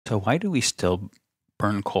So why do we still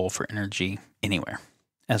burn coal for energy anywhere,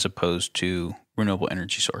 as opposed to renewable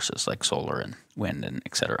energy sources like solar and wind and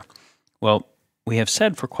et cetera? Well, we have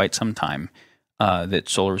said for quite some time that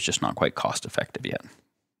solar is just not quite cost effective yet.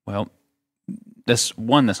 Well, that's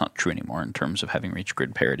not true anymore in terms of having reached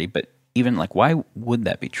grid parity. But even why would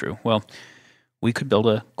that be true? Well, we could build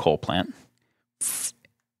a coal plant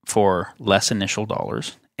for less initial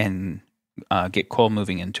dollars and get coal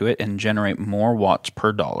moving into it and generate more watts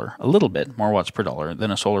per dollar, a little bit more watts per dollar than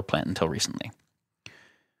a solar plant until recently.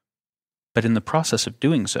 But in the process of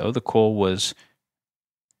doing so, the coal was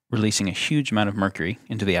releasing a huge amount of mercury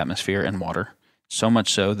into the atmosphere and water, so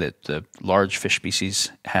much so that the large fish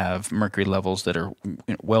species have mercury levels that are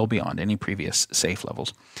well beyond any previous safe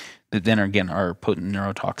levels, that then again are potent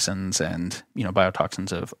neurotoxins and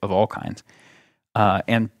biotoxins of all kinds,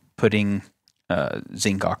 and putting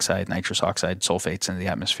zinc oxide, nitrous oxide, sulfates into the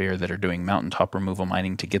atmosphere that are doing mountaintop removal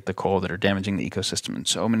mining to get the coal, that are damaging the ecosystem in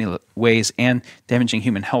so many ways and damaging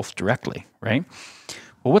human health directly, right?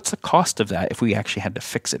 Well, what's the cost of that if we actually had to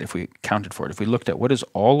fix it, if we accounted for it, if we looked at what is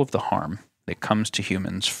all of the harm that comes to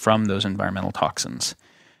humans from those environmental toxins?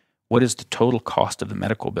 What is the total cost of the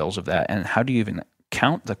medical bills of that? And how do you even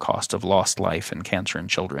count the cost of lost life and cancer in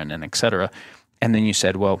children and et cetera? And then you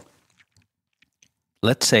said, well,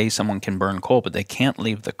 let's say someone can burn coal, but they can't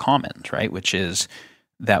leave the commons, right? Which is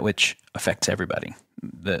that which affects everybody.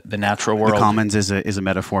 The natural world. The commons is a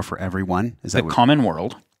metaphor for everyone. Is that the common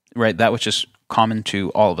world, right? That which is common to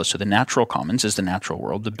all of us. So the natural commons is the natural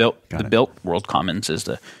world. The built world commons is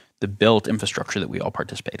the built infrastructure that we all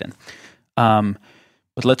participate in.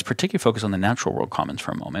 But let's particularly focus on the natural world commons for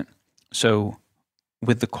a moment. So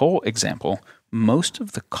with the coal example, most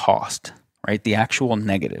of the cost, right, the actual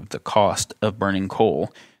negative, the cost of burning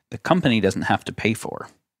coal, the company doesn't have to pay for.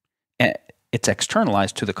 It's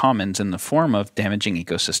externalized to the commons in the form of damaging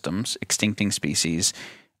ecosystems, extincting species,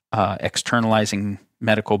 externalizing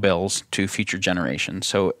medical bills to future generations.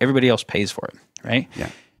 So everybody else pays for it, right? Yeah.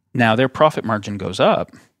 Now their profit margin goes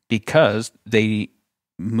up because they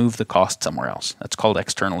move the cost somewhere else. That's called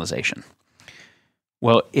externalization.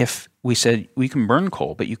 Well, if we said we can burn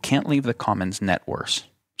coal, but you can't leave the commons net worse.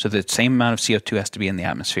 So the same amount of CO2 has to be in the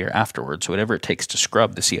atmosphere afterwards. So whatever it takes to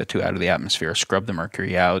scrub the CO2 out of the atmosphere, scrub the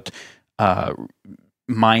mercury out,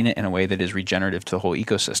 mine it in a way that is regenerative to the whole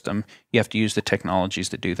ecosystem, you have to use the technologies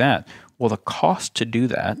that do that. Well, the cost to do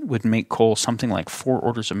that would make coal something like 4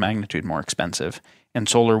 orders of magnitude more expensive, and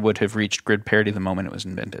solar would have reached grid parity the moment it was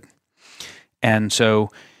invented. And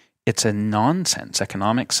so it's a nonsense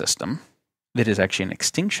economic system that is actually an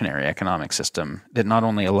extinctionary economic system that not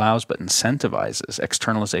only allows but incentivizes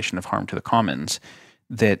externalization of harm to the commons.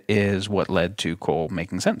 That is what led to coal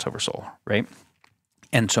making sense over solar, right?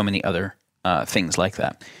 And so many other things like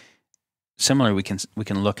that. Similarly, we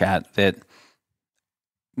can look at that.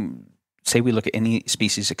 Say we look at any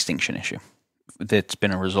species extinction issue that's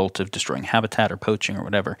been a result of destroying habitat or poaching or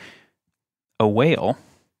whatever. A whale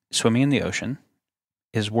swimming in the ocean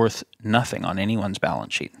is worth nothing on anyone's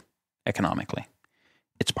balance sheet economically.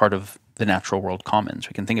 It's part of the natural world commons.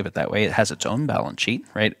 We can think of it that way. It has its own balance sheet,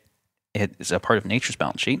 right? It is a part of nature's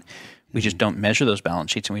balance sheet. We just don't measure those balance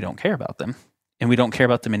sheets and we don't care about them. And we don't care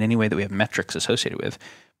about them in any way that we have metrics associated with.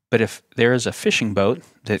 But if there is a fishing boat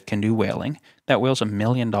that can do whaling, that whale's $1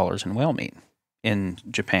 million in whale meat in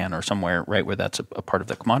Japan or somewhere, right, where that's a part of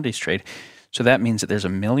the commodities trade. So that means that there's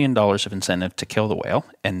 $1 million of incentive to kill the whale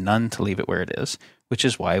and none to leave it where it is, which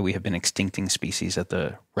is why we have been extincting species at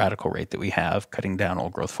the radical rate that we have, cutting down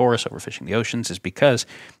old growth forests, overfishing the oceans, is because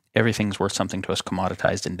everything's worth something to us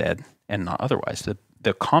commoditized and dead and not otherwise.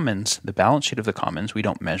 The commons, the balance sheet of the commons, we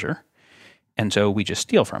don't measure. And so we just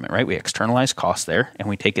steal from it, right? We externalize costs there and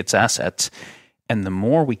we take its assets. And the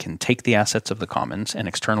more we can take the assets of the commons and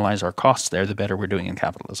externalize our costs there, the better we're doing in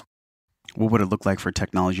capitalism. What would it look like for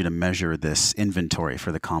technology to measure this inventory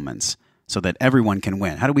for the commons so that everyone can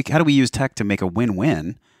win? How do we use tech to make a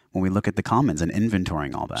win-win when we look at the commons and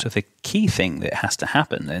inventorying all that? So the key thing that has to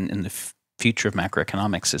happen in the future of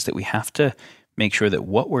macroeconomics is that we have to make sure that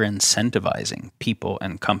what we're incentivizing people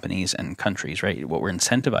and companies and countries, right, what we're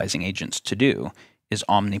incentivizing agents to do is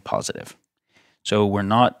omnipositive. So we're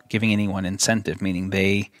not giving anyone incentive, meaning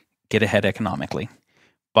they get ahead economically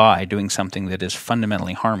by doing something that is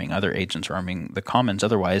fundamentally harming other agents or harming the commons.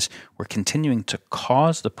 Otherwise, we're continuing to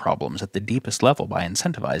cause the problems at the deepest level by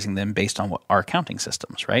incentivizing them based on what our accounting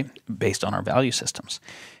systems, right, based on our value systems.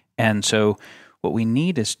 And so what we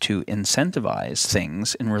need is to incentivize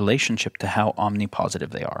things in relationship to how omnipositive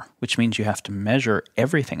they are, which means you have to measure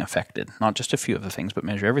everything affected, not just a few of the things, but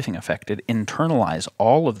measure everything affected, internalize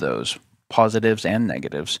all of those positives and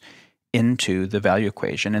negatives, into the value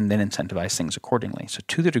equation and then incentivize things accordingly. So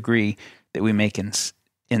to the degree that we make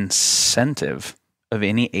incentive of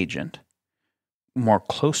any agent more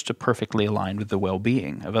close to perfectly aligned with the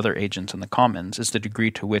well-being of other agents in the commons is the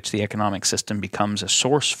degree to which the economic system becomes a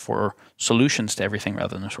source for solutions to everything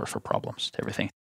rather than a source for problems to everything.